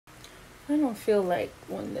I don't feel like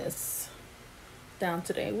when this down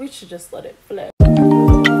today. We should just let it flow.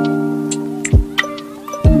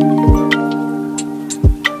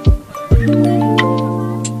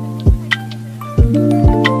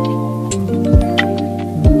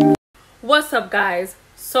 What's up, guys?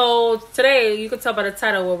 So today, you can tell by the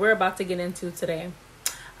title what we're about to get into today.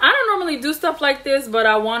 I don't normally do stuff like this, but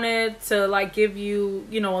I wanted to like give you,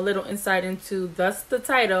 a little insight into, thus the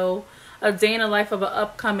title, a day in the life of an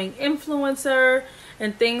upcoming influencer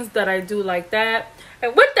and things that I do like that.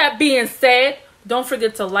 And with that being said, don't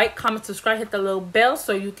forget to like, comment, subscribe, hit the little bell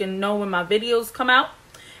so you can know when my videos come out.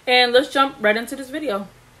 And let's jump right into this video.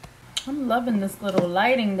 I'm loving this little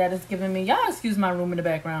lighting that it's giving me. Y'all excuse my room in the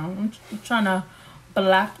background. I'm trying to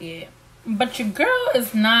block it. But your girl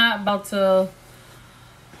is not about to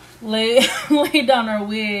lay down her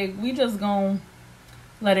wig. We just gonna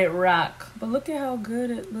let it rock. But look at how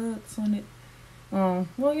good it looks on it.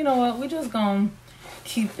 Well, you know what? We just gonna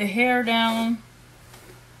keep the hair down.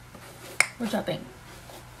 What y'all think?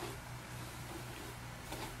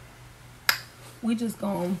 We just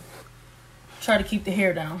gonna try to keep the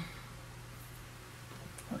hair down.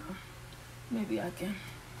 Hold on. Maybe I can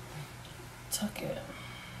tuck it.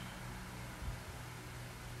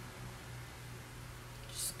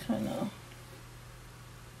 Just kind of.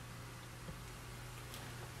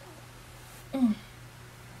 I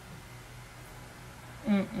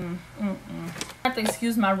have to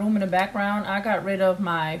excuse my room in the background. I got rid of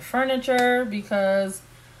my furniture because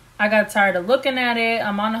I got tired of looking at it.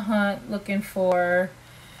 I'm on a hunt looking for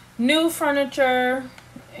new furniture,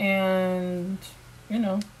 and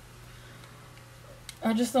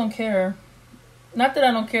I just don't care. Not that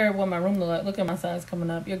I don't care what my room looks like. Look at my size coming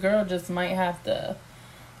up. Your girl just might have to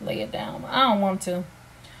lay it down. I don't want to.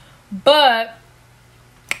 But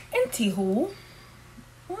anywho,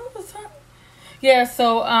 what was that? Yeah,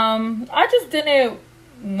 so I just didn't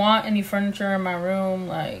want any furniture in my room.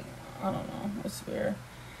 Like, I don't know, it's weird.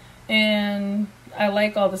 And I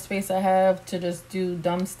like all the space I have to just do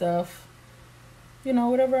dumb stuff.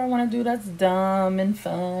 Whatever I want to do that's dumb and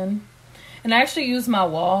fun. And I actually use my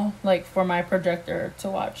wall like for my projector to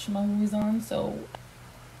watch my movies on. So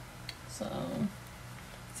see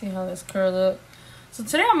how this curl look. So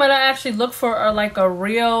today I'm gonna actually look for a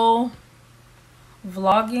real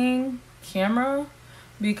vlogging camera,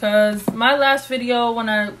 because my last video when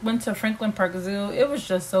I went to Franklin Park Zoo, it was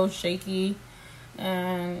just so shaky,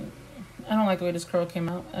 and I don't like the way this curl came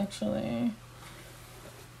out actually.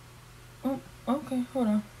 Oh, okay, hold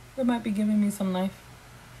on. It might be giving me some life.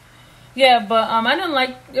 Yeah, but I didn't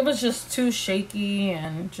like it. Was just too shaky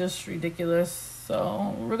and just ridiculous.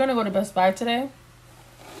 So we're gonna go to Best Buy today,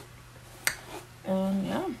 and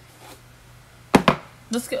yeah.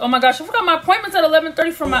 Let's get. Oh my gosh, I forgot my appointment's at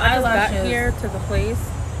 11:30 for my eyelashes. Got here to the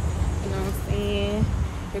place. You know what I'm saying?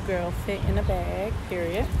 Your girl fit in a bag.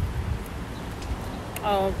 Period.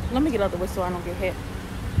 Oh, let me get out the way so I don't get hit.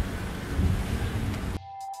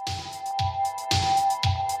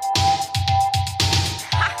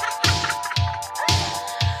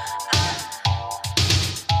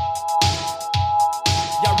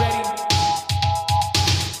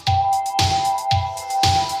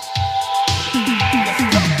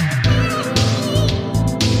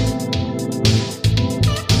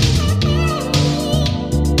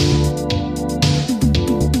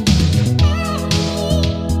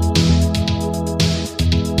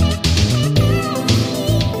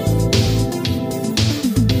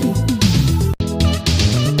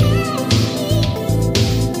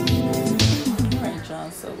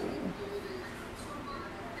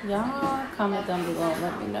 Y'all comment down below and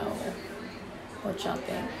let me know what y'all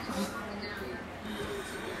think.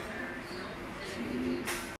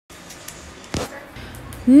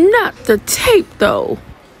 Not the tape though.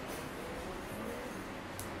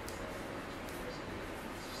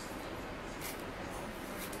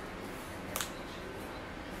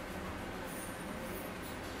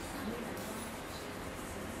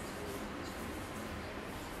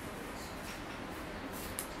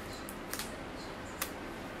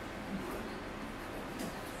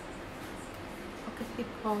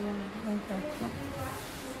 Okay.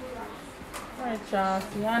 Alright, y'all.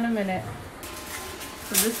 See y'all in a minute.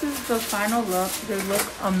 So this is the final look. They look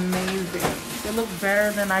amazing. They look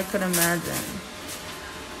better than I could imagine.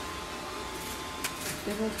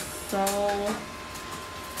 They look so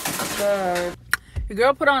good. Your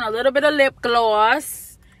girl put on a little bit of lip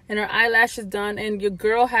gloss and her eyelashes done, and your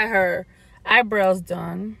girl had her eyebrows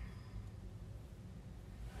done.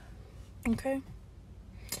 Okay.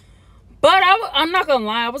 But I'm not gonna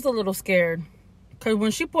lie, I was a little scared. Because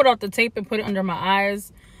when she pulled out the tape and put it under my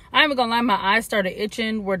eyes, I ain't even gonna lie, my eyes started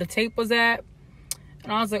itching where the tape was at.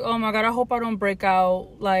 And I was like, oh my God, I hope I don't break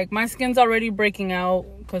out. Like, my skin's already breaking out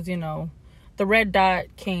because, you know, the red dot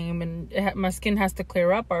came and my skin has to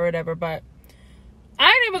clear up or whatever. But I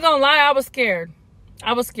ain't even gonna lie, I was scared.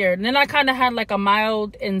 I was scared. And then I kind of had like a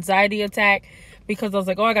mild anxiety attack because I was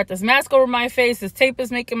like, oh, I got this mask over my face. This tape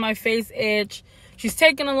is making my face itch. She's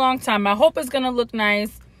taking a long time. I hope it's going to look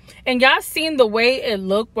nice. And y'all seen the way it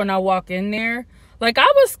looked when I walk in there. Like,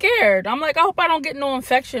 I was scared. I'm like, I hope I don't get no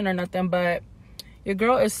infection or nothing. But your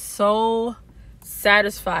girl is so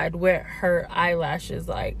satisfied with her eyelashes.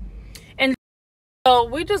 Like, and so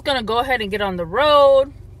we're just going to go ahead and get on the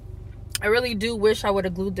road. I really do wish I would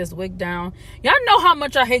have glued this wig down. Y'all know how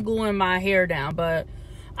much I hate gluing my hair down, but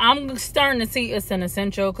I'm starting to see it's an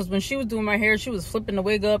essential because when she was doing my hair, she was flipping the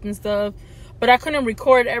wig up and stuff, but I couldn't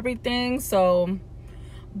record everything. So,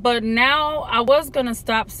 but now I was going to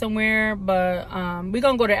stop somewhere, but we're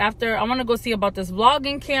going to go to after. I want to go see about this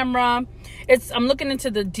vlogging camera. I'm looking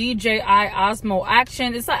into the DJI Osmo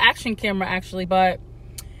Action. It's an action camera actually, but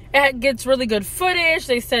it gets really good footage.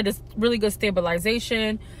 They said it's really good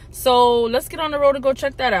stabilization. So let's get on the road and go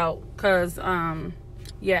check that out. Cause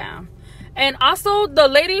yeah. And also the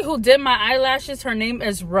lady who did my eyelashes, her name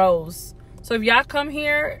is Rose. So if y'all come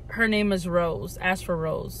here, her name is Rose. Ask for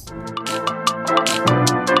Rose.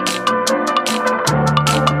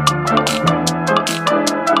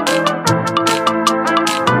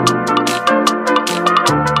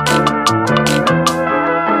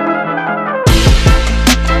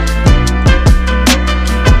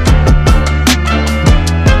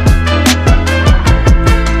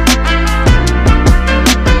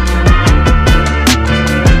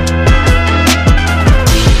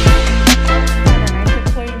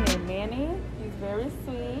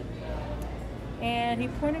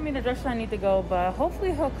 I need to go, but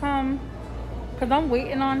hopefully he'll come because I'm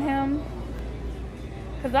waiting on him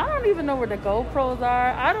because I don't even know where the GoPros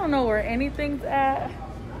are. I don't know where anything's at.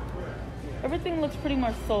 Everything looks pretty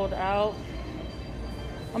much sold out.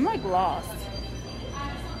 I'm like lost.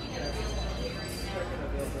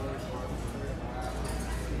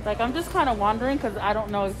 Like, I'm just kind of wandering because I don't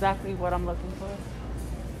know exactly what I'm looking for.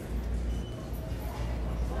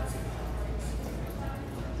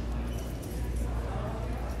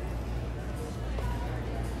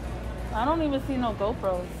 I don't even see no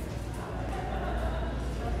GoPros.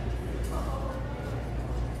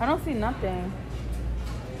 I don't see nothing.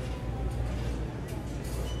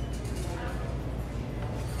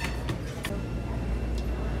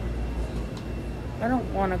 I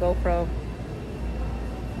don't want a GoPro.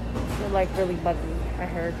 They're like really buggy, I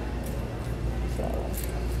heard. So.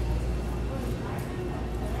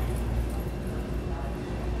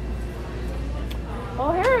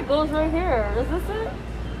 Oh, here it goes right here. Is this it?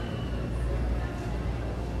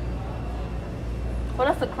 Oh,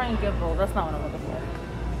 that's a crane gimbal. That's not what I'm looking for.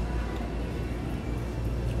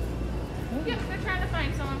 Yeah, they're trying to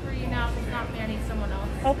find someone for you now. If it's not me, I need someone else.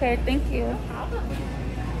 Okay, thank you. No problem.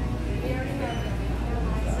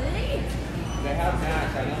 They have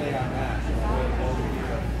match. I know they have match.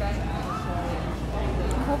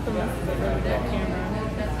 I hope the lens is a really good camera.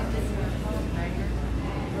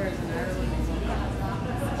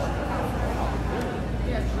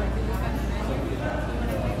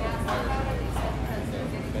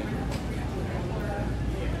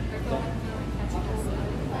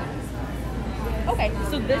 Okay,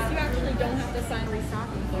 so this you actually don't have to sign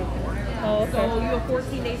restocking for. Oh, okay. So you have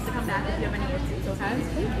 14 days to come back if you have any issues, okay?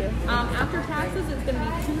 Thank you. After taxes, it's going to be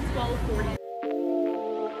 $212.40.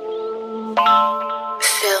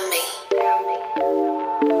 Feel me.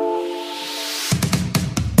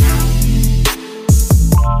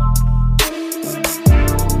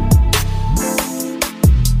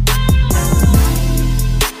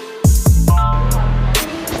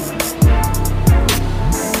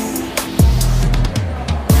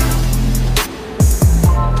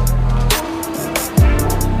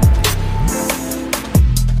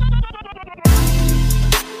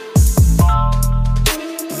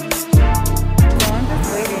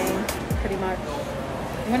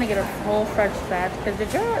 Fresh batch because the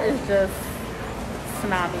girl is just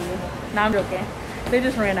snobby. No, I'm joking. They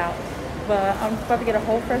just ran out. But I'm about to get a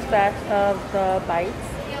whole fresh batch of the bites.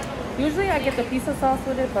 Usually I get the pizza sauce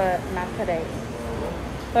with it, but not today.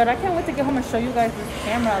 But I can't wait to get home and show you guys this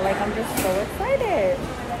camera. Like, I'm just so excited.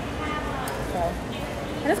 So,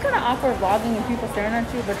 and it's kind of awkward vlogging and people staring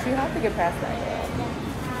at you, but you have to get past that.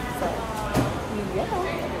 So,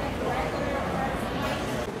 yeah.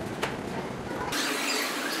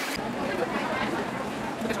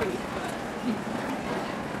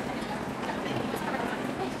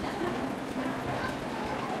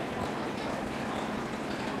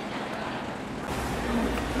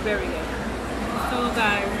 very good. So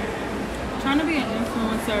guys, trying to be an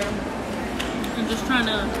influencer and just trying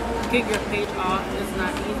to get your page off is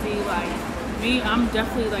not easy. Like me, I'm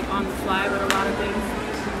definitely like on the fly with a lot of things.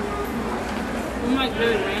 I'm like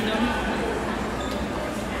very random.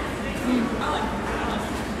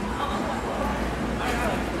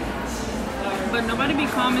 But nobody be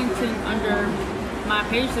commenting under my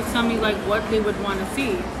page to tell me like what they would want to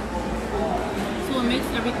see. So it makes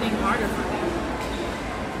everything harder for me.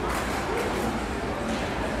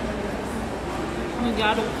 You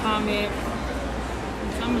gotta comment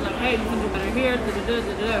and tell me like, hey, you can do better here,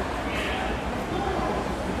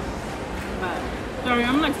 But sorry,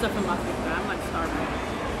 I'm like stuffing my face, I'm like starving.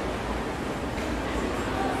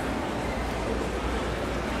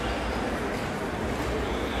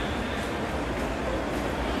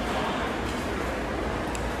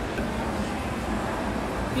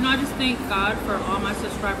 You know, I just thank God for all my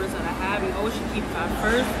subscribers that I have. You always should keep God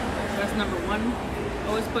first. That's number one.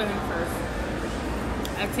 Always put Him first.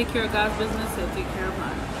 I take care of God's business, He'll take care of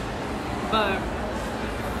mine. But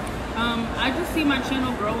I just see my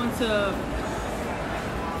channel grow into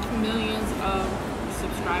millions of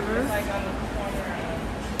subscribers.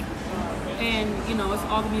 And, you know, it's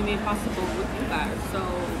all going to be made possible with you guys. So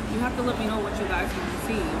you have to let me know what you guys want to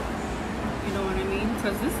see. You know what I mean?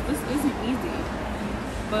 Because this isn't easy.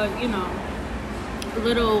 But, you know,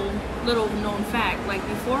 little known fact, like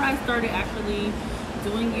before I started actually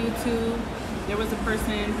doing YouTube, there was a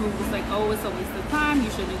person who was like, oh, it's a waste of time, you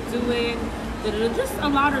shouldn't do it. Just a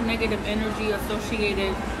lot of negative energy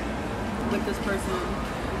associated with this person.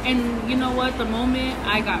 And you know what? The moment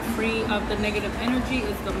I got free of the negative energy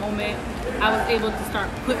is the moment I was able to start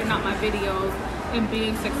putting out my videos and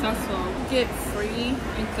being successful. Get free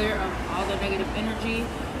and clear of all the negative energy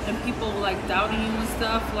and people like doubting you and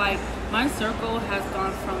stuff. Like my circle has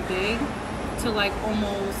gone from big to like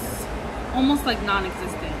almost like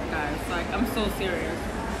non-existent, guys. Like I'm so serious.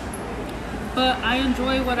 But I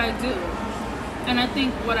enjoy what I do. And I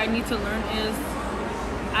think what I need to learn is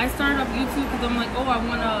I started off YouTube because I'm like, oh, I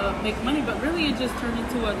want to make money, but really it just turned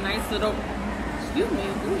into a nice little,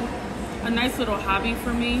 a nice little hobby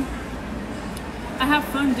for me. I have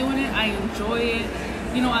fun doing it. I enjoy it.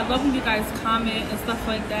 You know, I love when you guys comment and stuff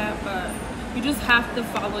like that, but you just have to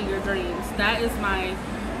follow your dreams. That is my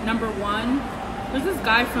number one. There's this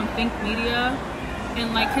guy from Think Media,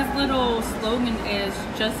 and like his little slogan is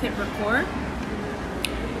just hit record.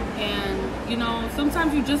 And you know,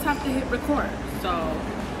 sometimes you just have to hit record. So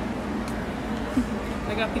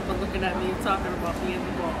I got people looking at me and talking about me in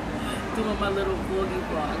the vlog, doing my little vloggy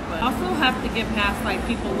vlog. But I also have to get past like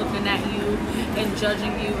people looking at you and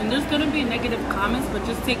judging you. And there's gonna be negative comments, but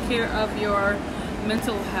just take care of your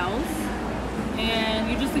mental health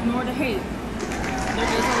and you just ignore the hate. There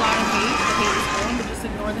is a lot of hate. The hate is going, but just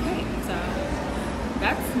ignore the hate. So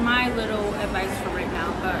that's my little advice for right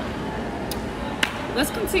now. But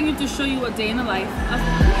let's continue to show you a day in the life of me.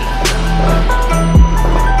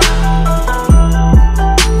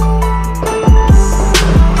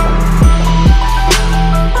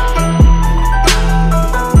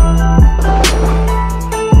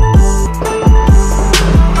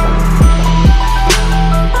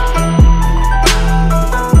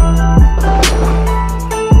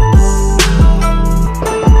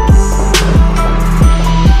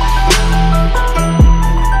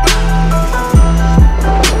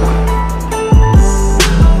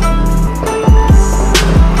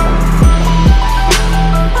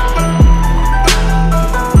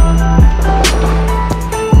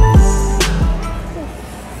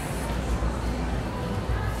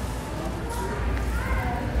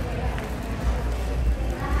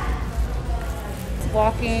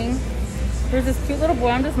 Walking. There's this cute little boy.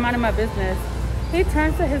 I'm just minding my business. He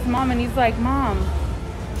turns to his mom and he's like, Mom,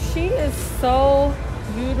 she is so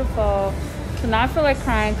beautiful. So now I feel like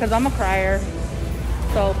crying because I'm a crier.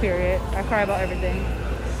 So period. I cry about everything.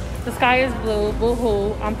 The sky is blue.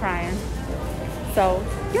 Boo-hoo. I'm crying. So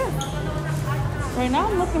yeah. Right now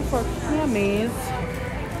I'm looking for camis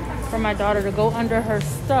for my daughter to go under her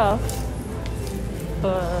stuff.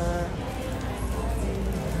 But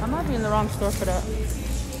I might be in the wrong store for that.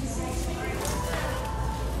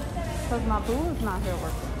 Because my boo is not here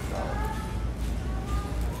working. So.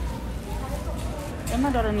 And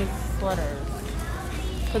my daughter needs sweaters.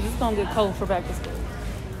 Because it's going to get cold for back to school.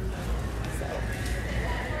 So.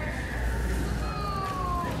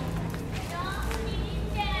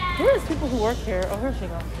 Where is people who work here? Oh, here she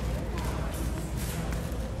goes.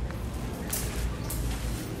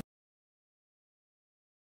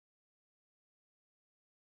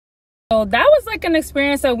 So that was like an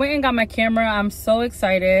experience. I went and got my camera. I'm so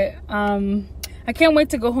excited. I can't wait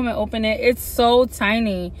to go home and open it. It's so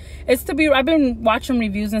tiny. It's to be, I've been watching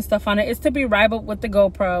reviews and stuff on it. It's to be rivaled with the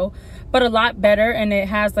GoPro, but a lot better. And it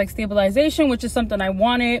has like stabilization, which is something I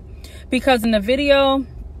wanted, because in the video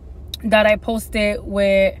that I posted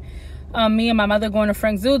with me and my mother going to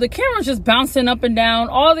Frank Zoo, the camera's just bouncing up and down.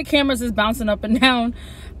 All the cameras is bouncing up and down,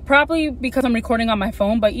 probably because I'm recording on my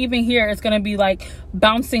phone, but even here it's gonna be like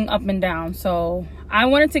bouncing up and down. So I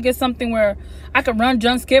wanted to get something where I could run,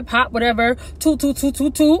 jump, skip, hop, whatever, toot, toot, toot,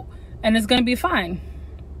 toot, toot, and it's gonna be fine.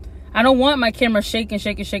 I don't want my camera shaking.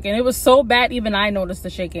 It was so bad, even I noticed the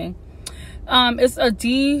shaking. It's a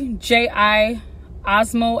DJI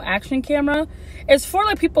Osmo action camera. It's for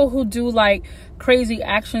like people who do like crazy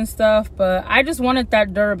action stuff, but I just wanted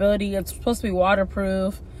that durability. It's supposed to be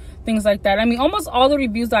waterproof, things like that. I mean, almost all the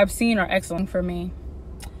reviews that I've seen are excellent for me.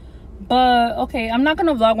 But okay, I'm not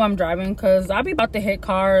gonna vlog while I'm driving because I'll be about to hit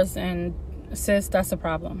cars, and sis, that's a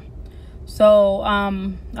problem. So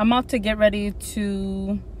I'm about to get ready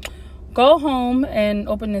to go home and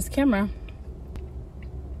open this camera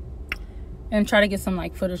and try to get some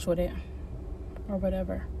like footage with it or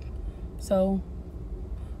whatever. So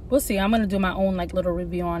we'll see. I'm gonna do my own like little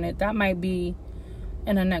review on it. That might be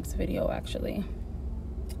in the next video actually.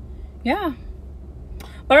 Yeah,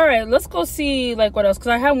 but all right, let's go see like what else, because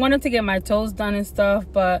I had wanted to get my toes done and stuff,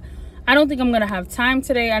 but I don't think I'm gonna have time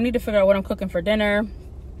today. I need to figure out what I'm cooking for dinner.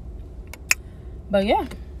 But yeah,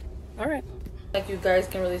 all right. Like, you guys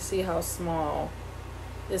can really see how small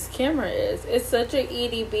this camera is. It's such a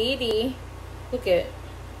itty bitty. Look at it.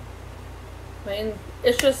 Man,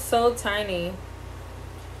 it's just so tiny.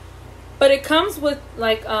 But it comes with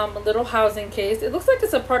like a little housing case. It looks like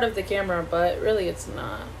it's a part of the camera, but really it's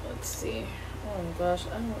not. Let's see. Oh my gosh,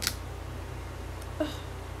 I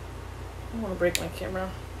don't want to break my camera.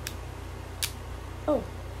 Oh,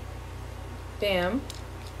 bam.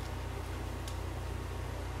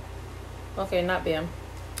 Okay, not bam.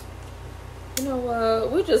 You know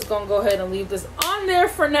what? We're just gonna go ahead and leave this on there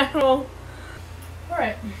for now. All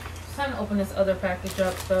right, it's time to open this other package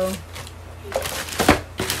up. So,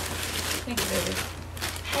 thank you, baby.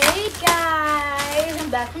 Hey guys, I'm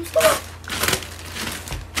back from school.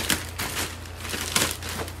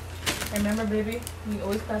 Remember, baby, you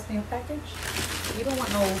always pass me a package. We don't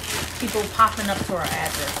want no people popping up to our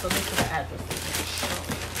address. So this is the address.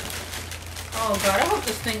 Oh God, I hope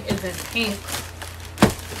this thing isn't pink.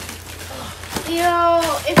 Yo,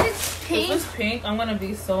 if it's pink. If it's pink, I'm gonna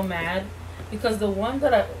be so mad, because the one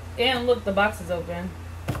that and look, the box is open.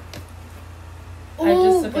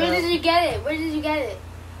 Ooh, where did you get it? Where did you get it?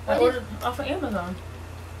 I ordered off of Amazon.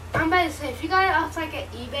 I'm about to say, if you got it off like an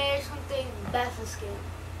eBay or something, that's a scam.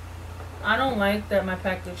 I don't like that my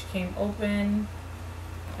package came open.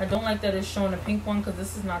 I don't like that it's showing a pink one, because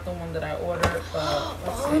this is not the one that I ordered. But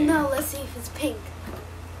let's see. No, let's see if it's pink.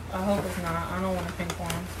 I hope it's not. I don't want a pink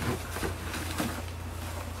one.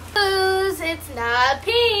 It's not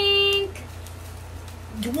pink.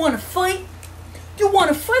 You want to fight? You want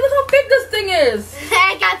to fight? Look how big this thing is.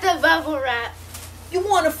 I got the bubble wrap. You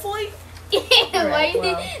want to fight? Yeah, right, why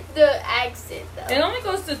well. the accent though? It only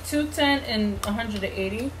goes to 210 and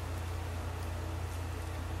 180.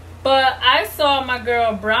 But I saw my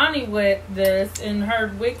girl Brownie with this, and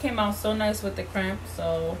her wig came out so nice with the crimp.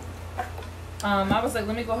 So I was like,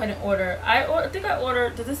 let me go ahead and order. I think I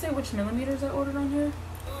ordered. Does it say which millimeters I ordered on here?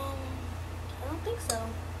 I don't think so.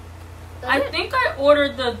 I think I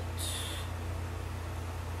ordered the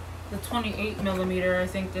 28 millimeter. I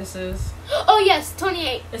think this is. Oh yes,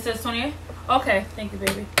 28. It says 28. Okay, thank you,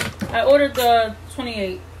 baby. I ordered the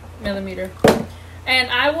 28 millimeter,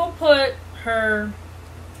 and I will put her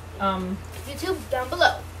YouTube down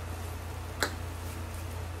below.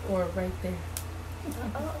 Or right there.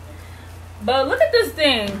 But look at this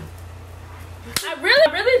thing. I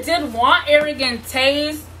really did want Arrogant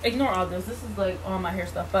Taze. Ignore all this. This is like all my hair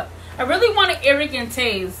stuff. But I really wanted Arrogant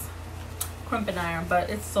Taze crimping iron, but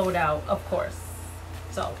it's sold out, of course.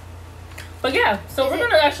 So, but yeah. So we're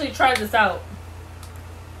gonna actually try this out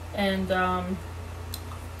and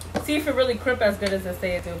see if it really crimp as good as they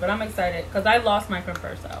say it do. But I'm excited because I lost my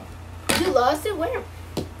crimper. So you lost it where?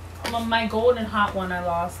 My golden hot one I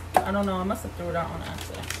lost. I don't know. I must have threw it out on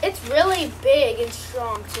accident. It's really big and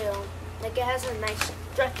strong too. Like it has a nice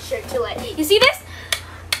structure to it. You see this?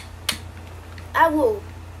 I will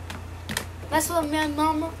mess with my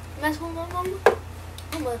mama. Mess with my mama.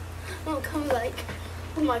 I'm gonna come like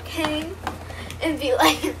with my cane and be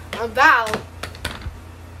like a bow.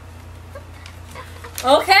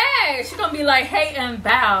 Okay, she's gonna be like, hey and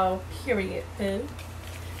bow. Period.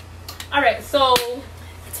 All right, so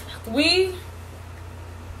we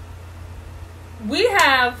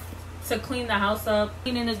have to clean the house up.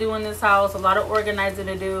 Cleaning to do in this house, a lot of organizing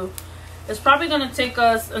to do. It's probably gonna take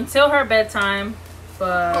us until her bedtime,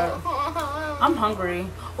 but I'm hungry.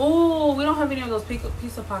 Oh, we don't have any of those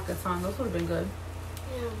pizza pockets, huh? Those would have been good.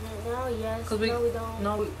 Yeah, no, yes. Cause no, we don't.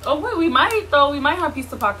 No, oh wait, we might though. We might have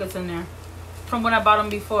pizza pockets in there from when I bought them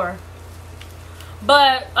before.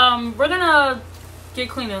 But we're gonna get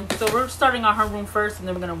cleaning. So we're starting on her room first, and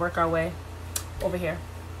then we're gonna work our way over here.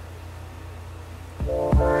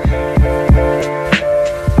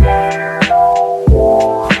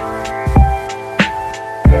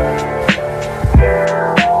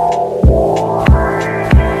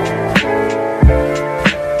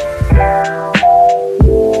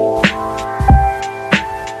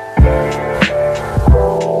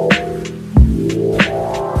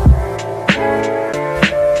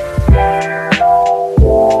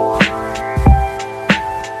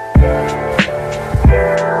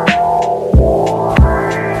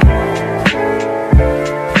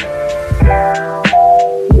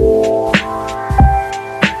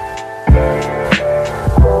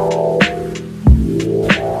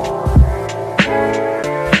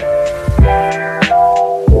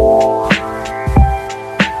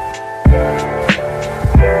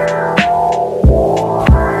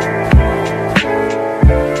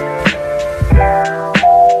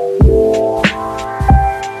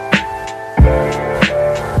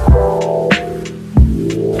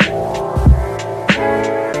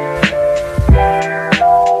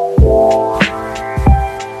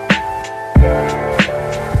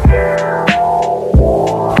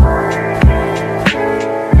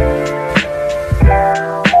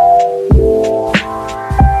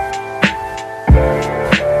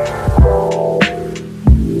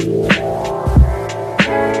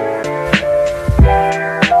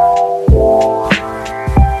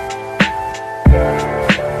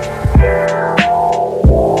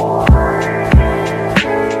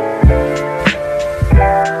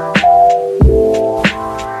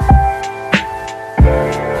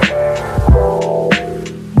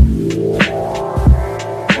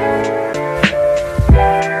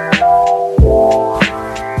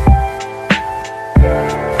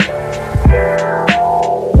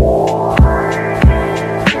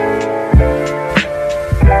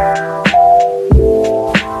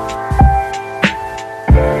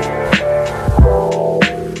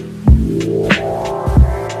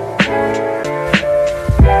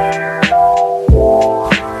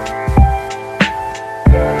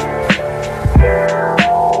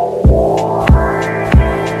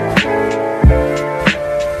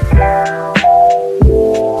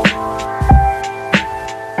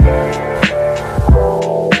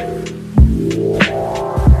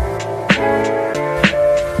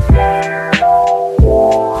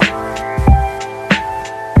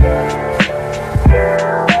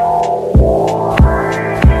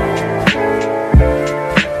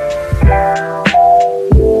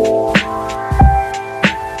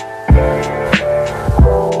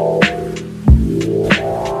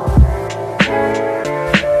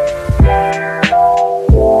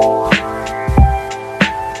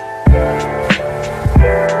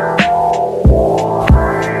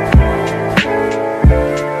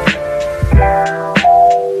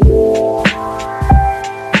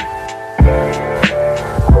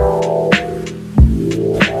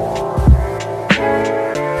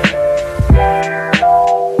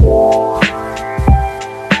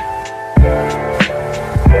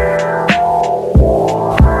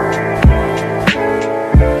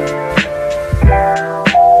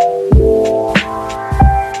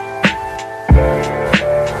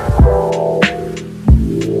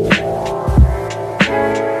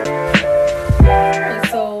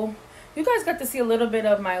 A little bit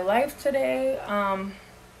of my life today.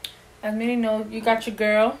 As many know, you got your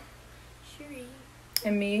girl Sheree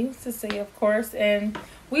and me, Cecilia, of course, and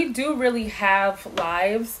we do really have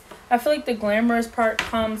lives. I feel like the glamorous part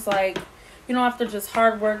comes like, you know, after just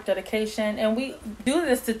hard work, dedication, and we do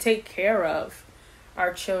this to take care of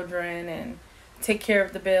our children and take care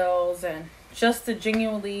of the bills and just to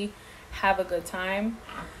genuinely have a good time.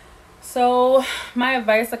 So my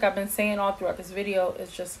advice, like I've been saying all throughout this video,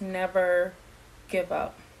 is just never give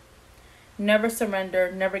up. Never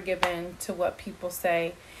surrender, never give in to what people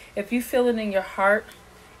say. If you feel it in your heart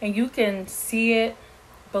and you can see it,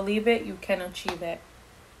 believe it, you can achieve it.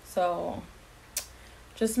 So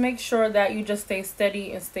just make sure that you just stay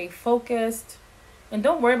steady and stay focused, and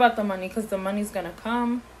don't worry about the money, because the money's gonna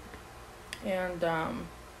come. And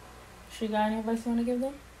she got any advice you want to give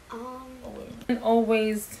them? And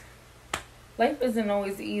always, life isn't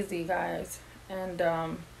always easy, guys, and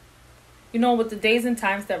you know, with the days and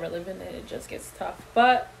times that we're living in, it just gets tough.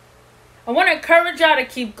 But I want to encourage y'all to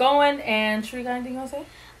keep going. And Sheree, got anything else to say?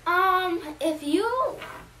 If you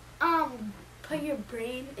put your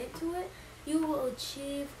brain into it, you will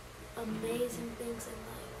achieve amazing things in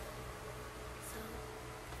life. So.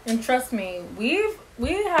 And trust me,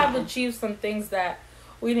 we have achieved some things that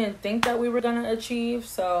we didn't think that we were gonna achieve.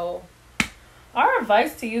 So our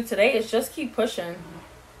advice to you today is just keep pushing.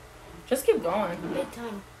 Just keep going. Big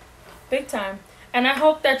time. Big time. And I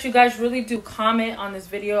hope that you guys really do comment on this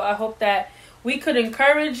video. I hope that we could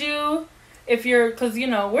encourage you if you're, because, you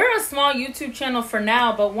know, we're a small YouTube channel for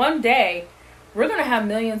now, but one day we're going to have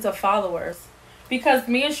millions of followers. Because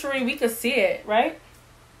me and Sheree, we could see it, right?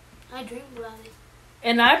 I dream about it.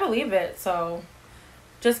 And I believe it. So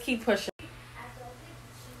just keep pushing.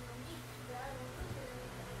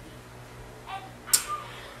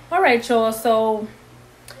 All right, y'all. So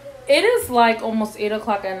it is like almost 8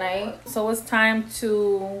 o'clock at night. So it's time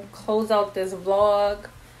to close out this vlog.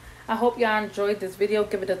 I hope y'all enjoyed this video.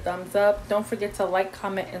 Give it a thumbs up. Don't forget to like,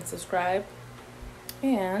 comment, and subscribe.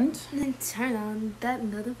 And then turn on that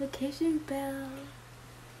notification bell.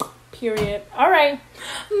 Period. All right.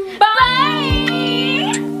 Bye.